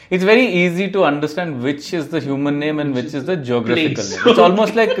It's very easy to understand which is the human name and which is the geographical name. It's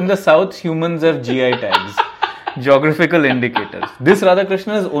almost like in the south, humans have GI tags, geographical indicators. This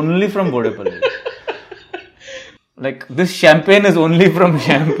Radhakrishna is only from Bodepalli. Like this champagne is only from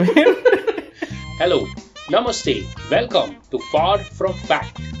Champagne. Hello, Namaste, welcome to Far From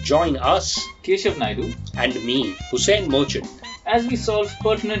Fact. Join us, Keshav Naidu, and me, Hussain Merchant, as we solve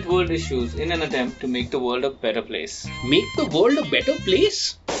pertinent world issues in an attempt to make the world a better place. Make the world a better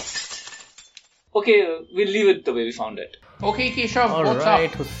place? Okay, we'll leave it the way we found it. Okay, Keshav, what's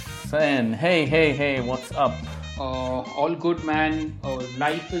Alright, up? Hussain. Hey, what's up? All good, man.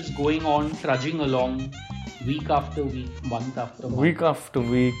 Life is going on, trudging along, week after week, month after month. Week after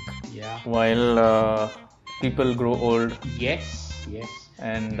week, Yeah. while people grow old Yes.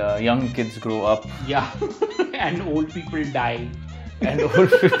 and young kids grow up Yeah. And old people die. and old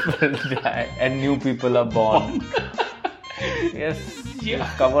people die and new people are born. Yes, Yeah.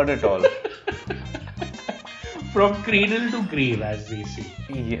 we've covered it all. From cradle to grave, as they say.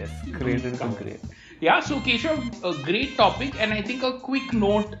 Yes, cradle to grave. Yeah, so Keshav, a great topic, and I think a quick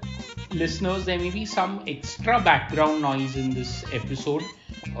note, listeners, there may be some extra background noise in this episode.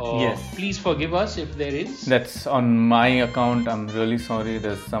 Yes. Please forgive us if there is. That's on my account. I'm really sorry.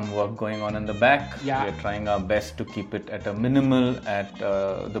 There's some work going on in the back. Yeah. We're trying our best to keep it at a minimal at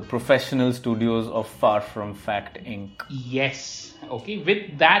the professional studios of Far From Fact Inc. Yes. Okay.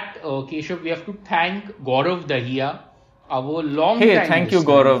 With that, Keshav, we have to thank Gaurav Dahiya, our long time Hey, thank you,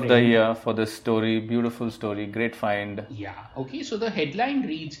 listener Gaurav friend. Dahiya, for this story. Beautiful story. Great find. Yeah. Okay. So the headline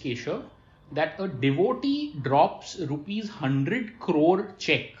reads, Keshav, that a devotee drops rupees 100 crore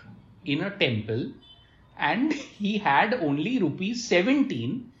check in a temple and he had only rupees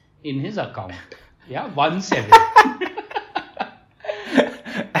 17 in his account. Yeah, 17.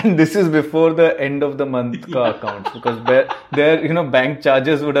 And this is before the end of the month accounts, because there bank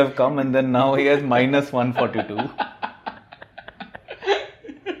charges would have come, and then now he has minus 142.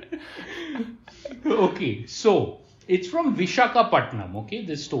 Okay, so it's from Vishakhapatnam, okay,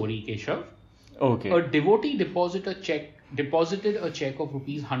 this story, Keshav. Okay. A devotee deposited a check of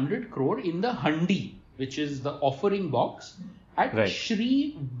rupees 100 crore in the handi, which is the offering box, at Right.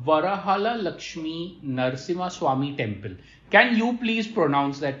 Shri Varahala Lakshmi Narsimha Swami temple. Can you please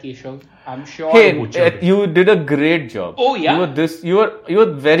pronounce that, Keshav? I'm sure I Hey, butchered it. you did a great job. Oh, yeah? You were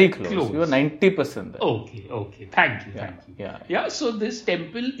very close. Close. You were 90% there. Okay. Thank you. Yeah. Yeah, so this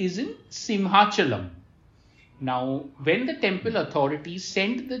temple is in Simhachalam. Now, when the temple authorities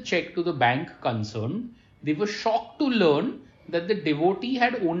sent the check to the bank concerned, they were shocked to learn that the devotee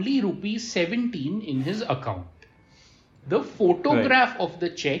had only rupees 17 in his account. The photograph of the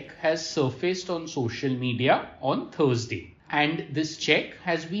check has surfaced on social media on Thursday, and this check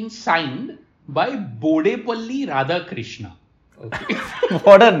has been signed by Bodepalli Radhakrishna. Okay.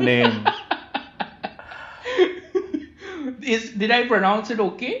 What a name. Did I pronounce it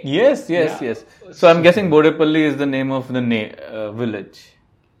okay? Yes. Yeah. So I'm guessing Bodepalli is the name of the village.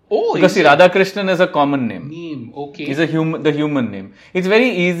 Oh, Because it's Radhakrishnan is a common name. name. Okay. It's the human name. It's very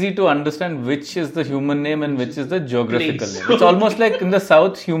easy to understand which is the human name and which is the geographical Place. name. It's almost like in the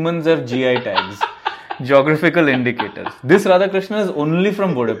south, humans have GI tags, geographical indicators. This Radhakrishna is only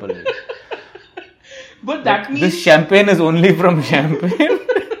from Bodepalli. But that means... This champagne is only from Champagne.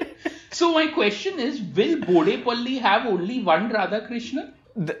 So my question is, will Bodepalli have only one Radhakrishna?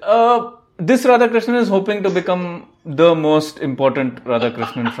 This Radhakrishnan is hoping to become the most important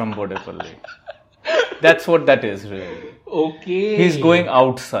Radhakrishnan from Bodepalli. That's what that is, really. Okay. He's going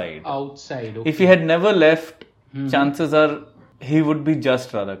outside. Outside. Okay. If he had never left, chances are he would be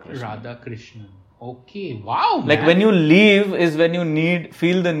just Radhakrishnan. Radhakrishnan. Okay. Wow. Like man. when you leave is when you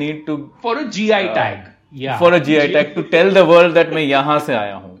feel the need to For a GI tag. Yeah. for a GI tag to tell the world that मैं यहाँ से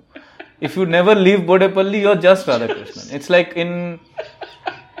आया हूँ. If you never leave Bodepalli, you're just Radhakrishnan. It's like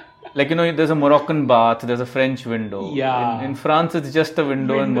there's a Moroccan bath, there's a French window. Yeah. In France, it's just a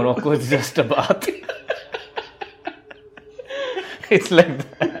window. In Morocco, it's just a bath. It's like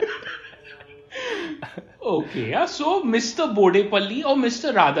that. Okay. Yeah. So Mr. Bodepalli or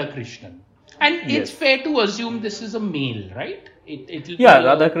Mr. Radhakrishnan. And it's Yes. fair to assume this is a male, right? It'll be Yeah, a-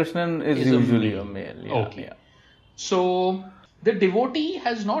 Radhakrishnan is is a usually male. a male. Yeah, Okay. yeah. So the devotee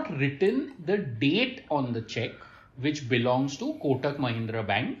has not written the date on the check, which belongs to Kotak Mahindra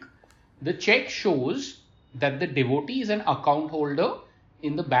Bank. The check shows that the devotee is an account holder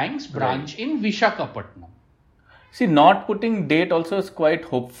in the bank's branch in Vishakhapatnam. See, not putting date also is quite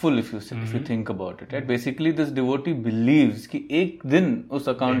hopeful if you think about it. Right? Basically, this devotee believes कि एक दिन उस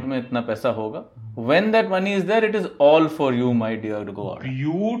account में इतना पैसा होगा. When that money is there, it is all for you, my dear God.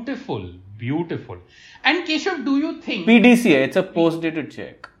 Beautiful. And Keshav, do you think... PDCA, it's a post-dated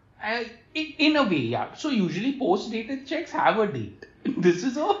check. In a way, yeah. So usually post-dated checks have a date. This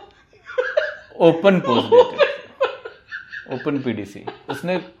is a Open post-dated. Open PDC.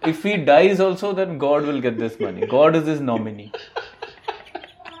 If he dies also, then God will get this money. God is his nominee.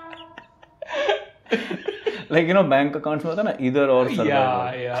 Like, bank accounts में होता है ना, either or survival.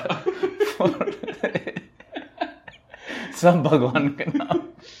 Yeah. सब भगवान के नाम.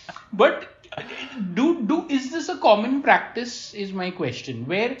 But is this a common practice is my question,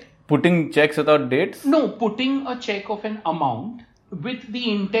 where Putting checks without dates? no, putting a check of an amount with the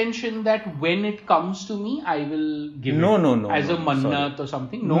intention that when it comes to me, I will give No, it as a no, mannat or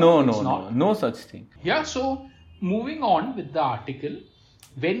something. No such thing. Yeah, so moving on with the article,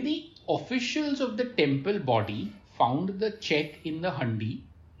 when the officials of the temple body found the check in the handi,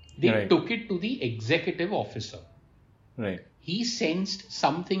 they Right. took it to the executive officer. Right. He sensed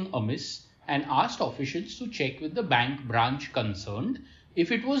something amiss and asked officials to check with the bank branch concerned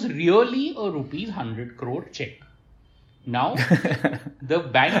if it was really a rupees 100 crore check. Now, the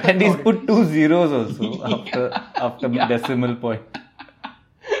bank And he's authority- put 2 zeros also after decimal point.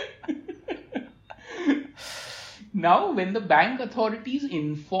 Now, when the bank authorities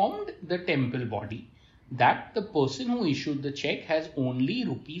informed the temple body that the person who issued the check has only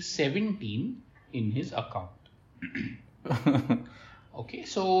rupees 17 in his account. Okay,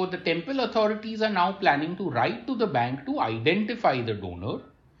 so the temple authorities are now planning to write to the bank to identify the donor.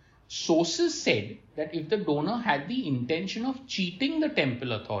 Sources said that if the donor had the intention of cheating the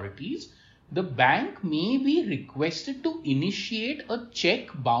temple authorities, the bank may be requested to initiate a check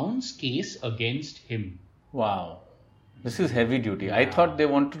bounce case against him. Wow. This is heavy duty. I thought they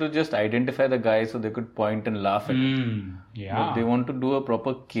wanted to just identify the guy so they could point and laugh at him. Yeah. But they want to do a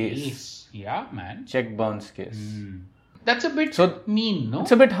proper case. Yeah, man. Check bounce case. That's a bit mean, no?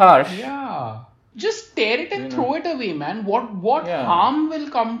 It's a bit harsh. Yeah. Just tear it and throw it away, man. What harm will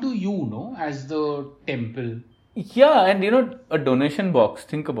come to you, no? As the temple. Yeah, and a donation box,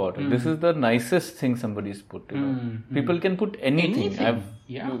 think about it. This is the nicest thing somebody's put. People can put anything.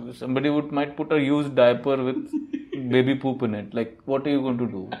 Somebody might put a used diaper with baby poop in it. Like, what are you going to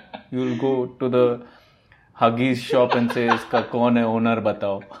do? You'll go to the Huggies shop and say, "Iska kaun hai owner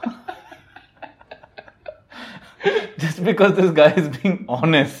batao." Just because this guy is being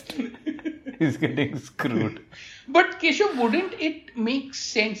honest, he's getting screwed. But Keshav, wouldn't it make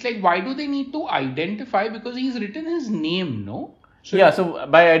sense? Like, why do they need to identify? Because he's written his name, no? So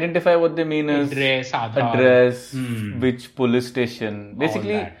by identify, what they mean is address, which police station.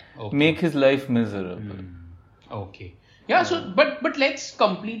 Basically, make his life miserable. Okay. Yeah, so, but let's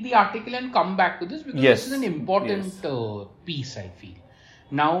complete the article and come back to this because this is an important piece, I feel.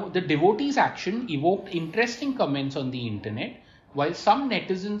 Now, the devotee's action evoked interesting comments on the internet. While some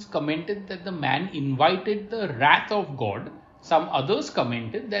netizens commented that the man invited the wrath of God, some others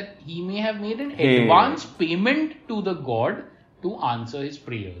commented that he may have made an advance payment to the God to answer his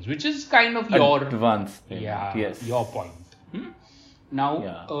prayers, which is kind of your advance payment. Your point.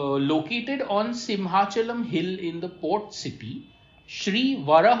 Now, located on Simhachalam Hill in the port city, Sri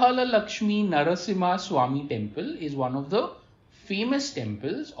Varahala Lakshmi Narasimha Swami Temple is one of the famous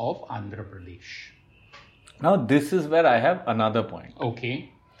temples of Andhra Pradesh. Now, this is where I have another point. Okay.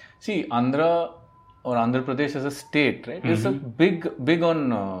 See, Andhra or Andhra Pradesh as a state, right, is a big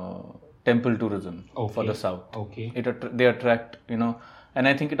on temple tourism for the south. Okay. They attract, and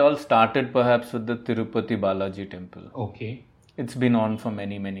I think it all started perhaps with the Tirupati Balaji temple. Okay. It's been on for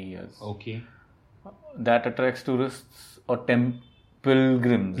many, many years. Okay. That attracts tourists or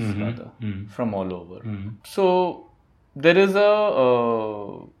pilgrims rather from all over. So there is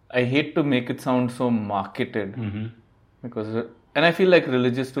I hate to make it sound so marketed because, and I feel like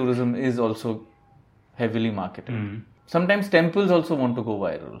religious tourism is also heavily marketed. Sometimes temples also want to go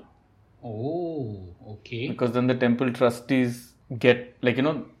viral. Oh, okay. Because then the temple trustees get,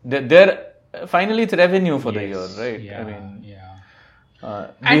 they're finally it's revenue for the year, right? Yeah,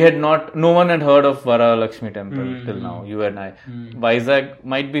 I mean, no one had heard of Vara Lakshmi temple till now, you and I. Vizag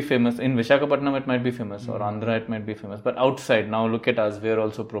might be famous, in Visakhapatnam it might be famous, or Andhra it might be famous, but outside, now look at us, we're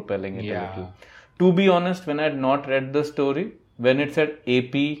also propelling it a little. To be honest, when I had not read the story, when it said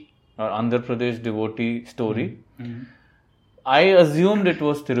AP or Andhra Pradesh devotee story, I assumed it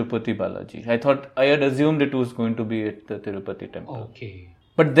was Tirupati Balaji. I had assumed it was going to be at the Tirupati temple. Okay.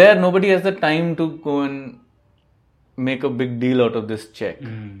 But there, nobody has the time to go and make a big deal out of this check.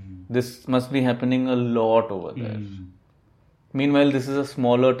 This must be happening a lot over there. Meanwhile, this is a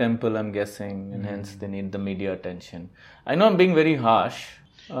smaller temple, I'm guessing, and hence they need the media attention. I know I'm being very harsh.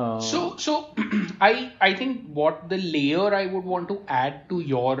 So I think what the layer I would want to add to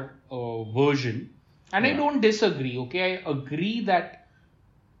your version, and I don't disagree, okay? I agree that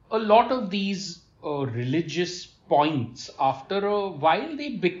a lot of these religious points, after a while,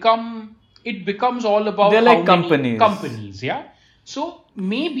 it becomes all about They're how like many companies. companies, yeah. So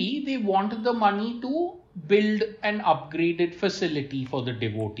maybe they want the money to build an upgraded facility for the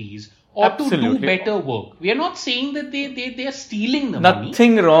devotees or to do Absolutely. better work. We are not saying that they are stealing the money.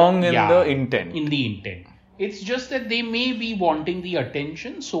 Nothing wrong in Yeah, the intent. in the intent. It's just that they may be wanting the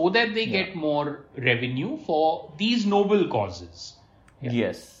attention so that they get more revenue for these noble causes.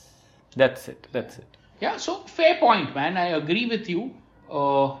 Yes. That's it. Yeah, so fair point, man. I agree with you.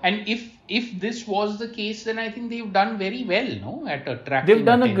 And if this was the case, then I think they've done very well, no, at attracting They've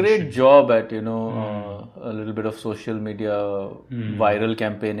done attention. a great job at, a little bit of social media viral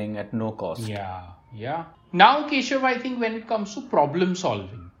campaigning at no cost. Yeah. Now, Keshav, I think when it comes to problem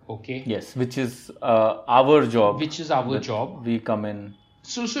solving, okay. Yes, which is our job. Which is our job. We come in.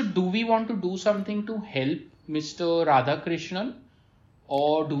 So do we want to do something to help Mr. Radhakrishnan,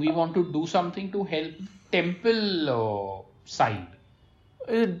 or do we want to do something to help temple side?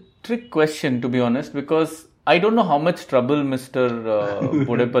 A trick question, to be honest, because I don't know how much trouble Mr.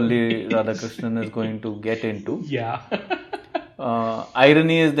 Bodepalli Radhakrishnan is going to get into. Yeah.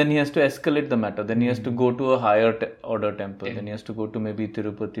 Irony is then he has to escalate the matter. Then he has to go to a higher order temple. Then he has to go to maybe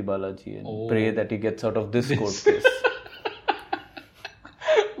Tirupati Balaji and pray that he gets out of this court case.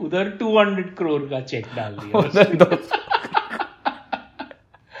 उधर 200 crore का check डाल दिया.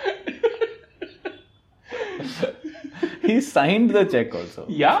 He signed the check also.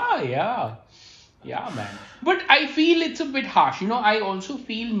 Yeah, man. But I feel it's a bit harsh. I also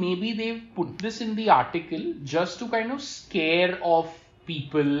feel maybe they've put this in the article just to kind of scare off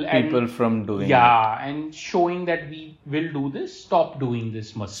people from doing it. Yeah, and showing that we will do this. Stop doing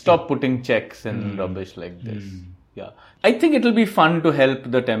this, must stop putting checks and rubbish like this. Yeah, I think it will be fun to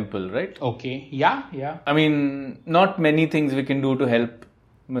help the temple, right? Okay. Yeah. I mean, not many things we can do to help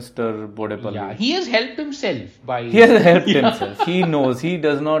Mr. Bodepalli. Yeah, he has helped himself by. He has helped himself. He knows he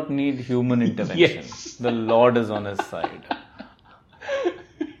does not need human intervention. Yes. The Lord is on his side.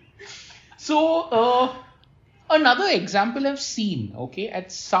 So, another example I've seen, okay,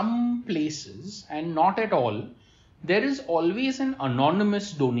 at some places and not at all, there is always an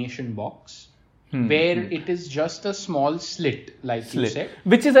anonymous donation box where it is just a small slit, like you said.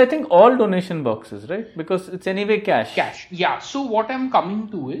 Which is, I think, all donation boxes, right? Because it's anyway cash. Yeah. So what I'm coming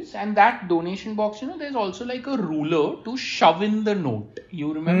to is, and that donation box, there's also like a ruler to shove in the note.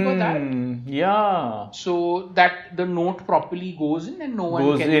 You remember that? Yeah. So that the note properly goes in and no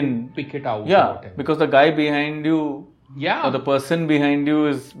one can pick it out. Yeah, because the guy behind you, or the person behind you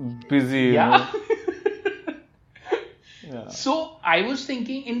is busy. Yeah. So I was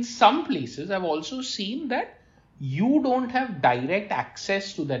thinking, in some places I've also seen that you don't have direct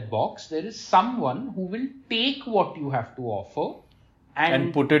access to that box. There is someone who will take what you have to offer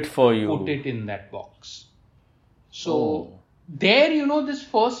and put it for you. Put it in that box. So there, this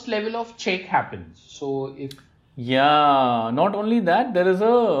first level of check happens. So if... Yeah, not only that, there's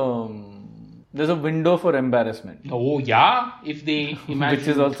a window for embarrassment. Oh, yeah. If they imagine... Which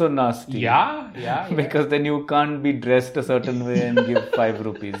is also nasty. Yeah. Because then you can't be dressed a certain way and give 5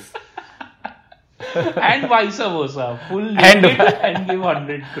 rupees. And vice versa. Full naked and give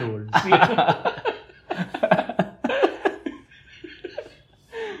 100 crores.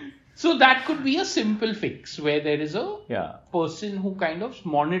 So that could be a simple fix where there is a person who kind of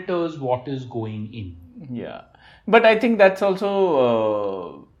monitors what is going in. Yeah. But I think that's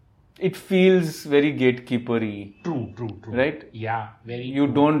also... it feels very gatekeeper-y. True. Right? Yeah, very You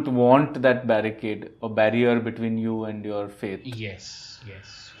don't want that barricade or barrier between you and your faith. Yes.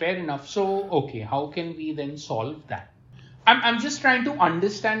 Fair enough. So, okay, how can we then solve that? I'm just trying to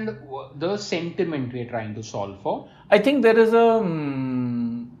understand the sentiment we're trying to solve for. I think there is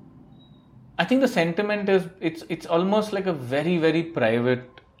I think the sentiment is, it's almost like a very, very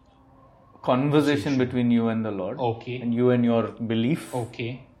private conversation between you and the Lord. Okay. And you and your belief.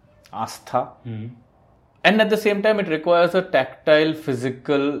 Okay. Astha. And at the same time, it requires a tactile,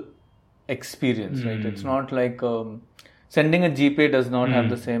 physical experience, right? It's not like sending a GPay does not have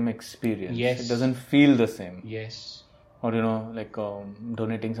the same experience. Yes. It doesn't feel the same. Yes. Or, like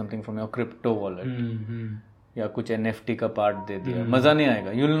donating something from your crypto wallet. या कुछ NFT का part दे दिया. मजा नहीं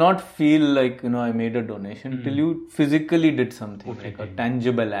आएगा. You will not feel like, I made a donation till you physically did something, like a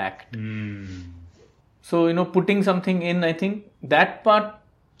tangible act. So, putting something in, I think that part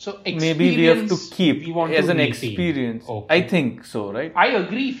maybe we have to keep as an experience. Okay. I think so, right? I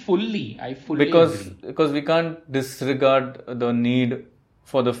agree fully. I fully agree. Because we can't disregard the need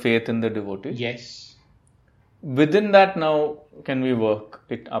for the faith in the devotee. Yes. Within that now, can we work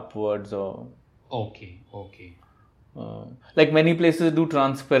it upwards or... Okay. Like many places do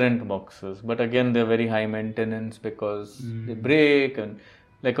transparent boxes, but again they're very high maintenance because they break, and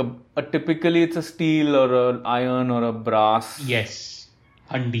like typically it's a steel or a iron or a brass Yes.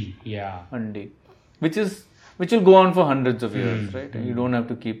 Handi. Yeah. handi, which will go on for hundreds of years, right? And you don't have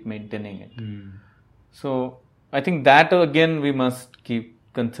to keep maintaining it. So I think that again we must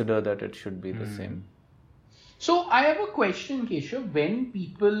consider that it should be the same. So I have a question, Keshav. When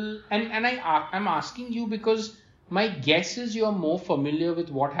people I'm asking you because my guess is you are more familiar with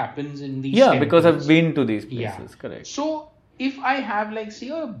what happens in these temples. Because I've been to these places, correct. So if I have like say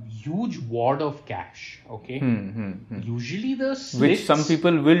a huge wad of cash, okay, usually the slits, which some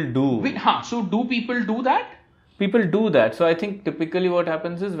people will do. So do people do that? People do that. So I think typically what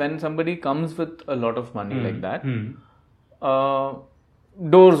happens is when somebody comes with a lot of money like that,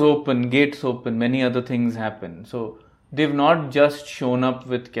 doors open, gates open, many other things happen. So they've not just shown up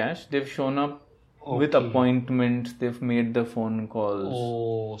with cash, they've shown up with appointments, they've made the phone calls.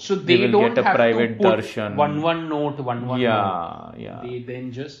 Oh, so they will don't get a have private to put darshan. one note. Yeah. They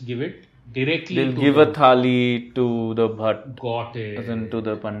then just give it directly. They'll give a thali to the bhat. Got it. As in to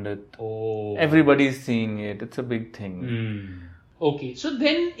the pandit. Oh. Everybody's seeing it. It's a big thing. Okay, so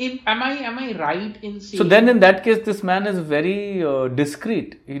then am I right in saying? So then in that case, this man is very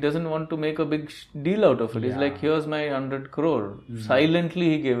discreet. He doesn't want to make a big deal out of it. He's like, here's my 100 crore. Silently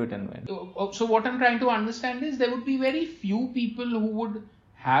he gave it and went. So what I'm trying to understand is there would be very few people who would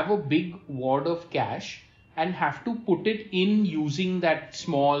have a big wad of cash and have to put it in using that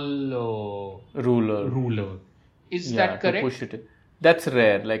small ruler. Is that correct? To push it in. That's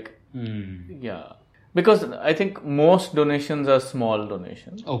rare. Yeah. Because I think most donations are small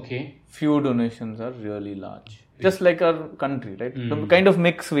donations. Okay. Few donations are really large. Just like our country, right? The kind of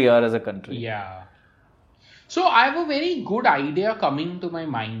mix we are as a country. Yeah. So I have a very good idea coming to my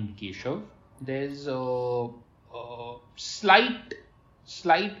mind, Keshav. There's slight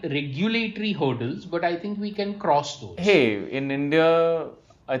regulatory hurdles, but I think we can cross those. Hey, in India,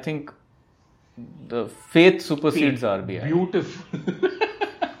 I think the faith supersedes RBI. Beautiful.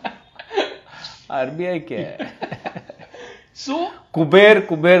 RBI क्या है? So Kuber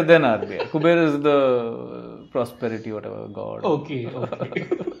then RBI. Kuber is the prosperity whatever god. Okay.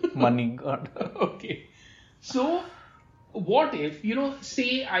 Money god. Okay. So what if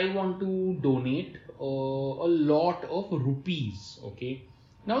say I want to donate a lot of rupees, okay?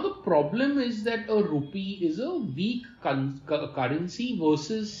 Now the problem is that a rupee is a weak currency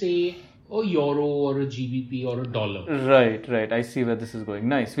versus say a euro or a GBP or a dollar. Right. I see where this is going.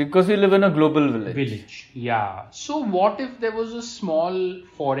 Nice. Because we live in a global village. Yeah. So what if there was a small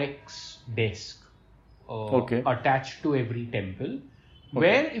forex desk attached to every temple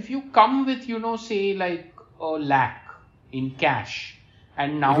where if you come with, say like a lakh in cash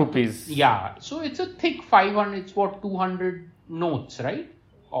and now rupees. Yeah. So it's a thick 500, it's what 200 notes, right?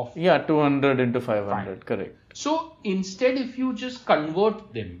 200 into 500, correct. So instead if you just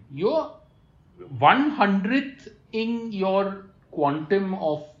convert them, you're 1/100th in your quantum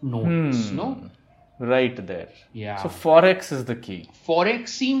of notes, no? Right there. Yeah. So Forex is the key. Forex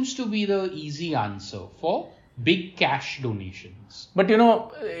seems to be the easy answer for big cash donations. But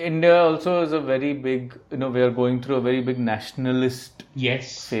India also is a very big, we are going through a very big nationalist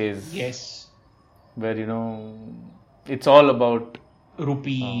phase. Yes. Where, it's all about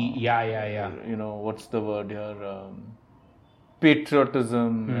rupee. Yeah. What's the word here?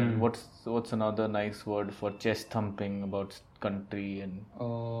 Patriotism. And what's another nice word for chest thumping about country and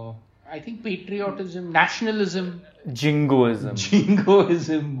I think patriotism, nationalism,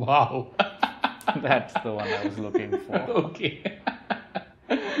 jingoism. Wow. That's the one I was looking for. Okay.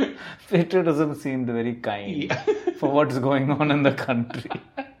 Patriotism seemed very kind for what's going on in the country.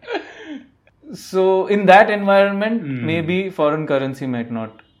 So in that environment, maybe foreign currency might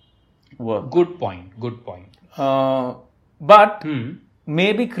not work. Good point. But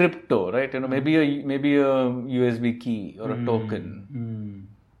maybe crypto, right? Maybe a USB key or a token,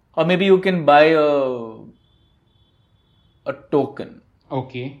 or maybe you can buy a token.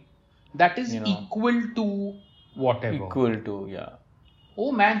 Okay, that is equal to whatever. Equal to, yeah.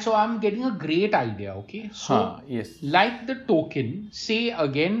 Oh man, so I'm getting a great idea. Okay, so yes, like the token, say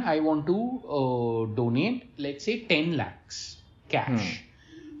again I want to donate, let's say 10 lakhs cash.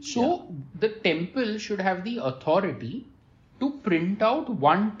 So the temple should have the authority to print out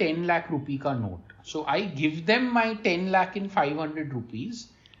 1 10 lakh rupee ka note. So I give them my 10 lakh in 500 rupees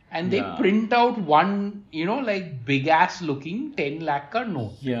and they print out one, like big ass looking 10 lakh ka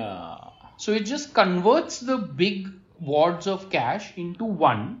note. Yeah. So it just converts the big wads of cash into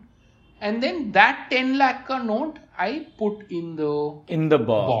one, and then that 10 lakh ka note I put in the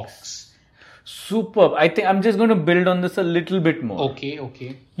box. Superb. I think I'm just going to build on this a little bit more.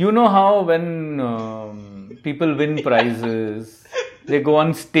 Okay. You know how when people win prizes, they go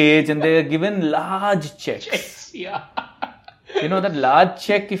on stage and they are given large checks. Yes, yeah. You know that large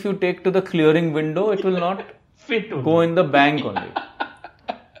check, if you take to the clearing window, it will not go in the bank only.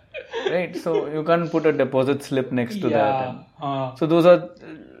 Right? So you can't put a deposit slip next to that. So those are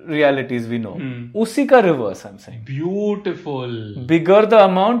realities we know. Usi ka reverse, I'm saying. Beautiful. Bigger the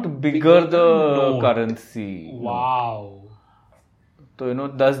amount, bigger the currency. Wow. So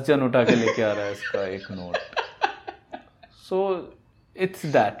 10 जन उठा के लेके आ रहा है इसका एक note. So it's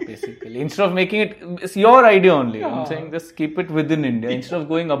that basically. Instead of making it's your idea only. I'm saying just keep it within India. Instead of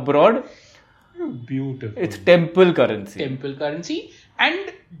going abroad, beautiful. It's temple currency.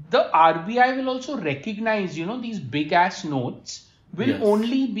 And the RBI will also recognize, these big ass notes will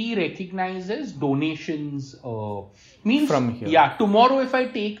only be recognized as donations. Means from here. Yeah, tomorrow if I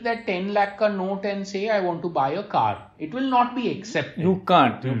take that 10 lakh ka note and say I want to buy a car, it will not be accepted. You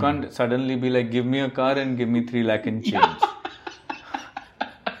can't suddenly be like, give me a car and give me 3 lakh in change.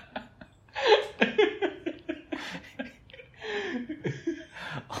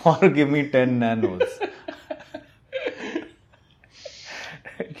 Or give me 10 nanos.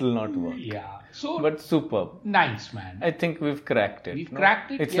 It will not work. Yeah. But superb. Nice, man. I think we've cracked it.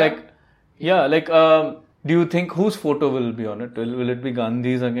 Cracked it. It's do you think whose photo will be on it? Will it be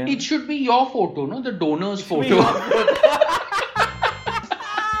Gandhi's again? It should be your photo, no? The donor's photo.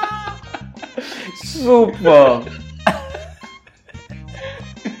 Superb.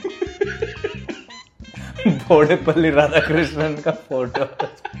 Bodepalli Radhakrishnan ka photo.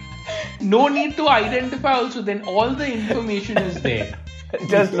 No need to identify also, then all the information is there.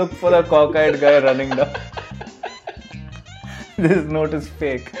 Just look for a cockeyed guy running down. This note is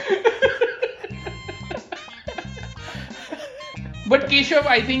fake. But Keshav,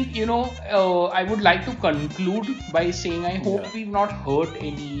 I think, I would like to conclude by saying I hope we've not hurt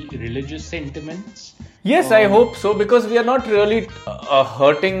any religious sentiments. Yes, I hope so, because we are not really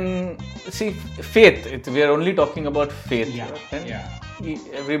hurting. See, faith. We are only talking about faith. Yeah.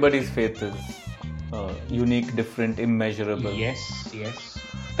 Everybody's faith is unique, different, immeasurable. Yes.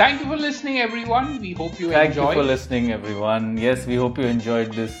 Thank you for listening, everyone. We hope you enjoyed. Thank you for listening, everyone. Yes, we hope you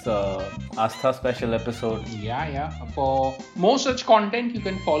enjoyed this Astha special episode. Yeah. For more such content, you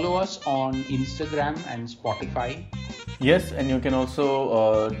can follow us on Instagram and Spotify. Yes, and you can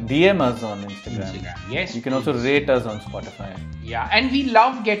also DM us on Instagram. Yes. You can also rate us on Spotify. Yeah, and we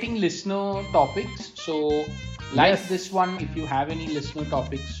love getting listener topics. So, this one, if you have any listener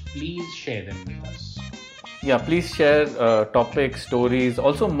topics, please share them with us. Yeah, please share topics, stories,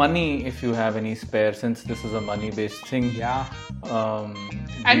 also money if you have any spare, since this is a money-based thing. Yeah.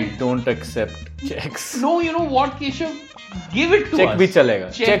 We don't accept checks. No, you know what, Keshav? Give it to check us. भी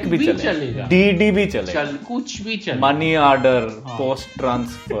चलेगा. Check भी चलेगा. DD भी चलेगा. कुछ भी चलेगा. Money order, post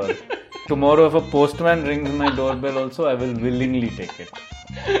transfer. Tomorrow if a postman rings my doorbell also, I will willingly take it.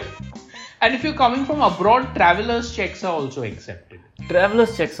 And if you're coming from abroad, travelers checks are also accepted.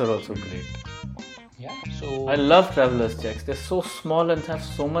 Travelers checks are also great. Yeah, so I love travelers checks. They're so small and have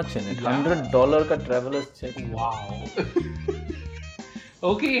so much in it. $100 ka travelers check. Wow.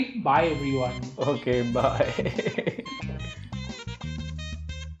 Okay, bye everyone. Okay, bye.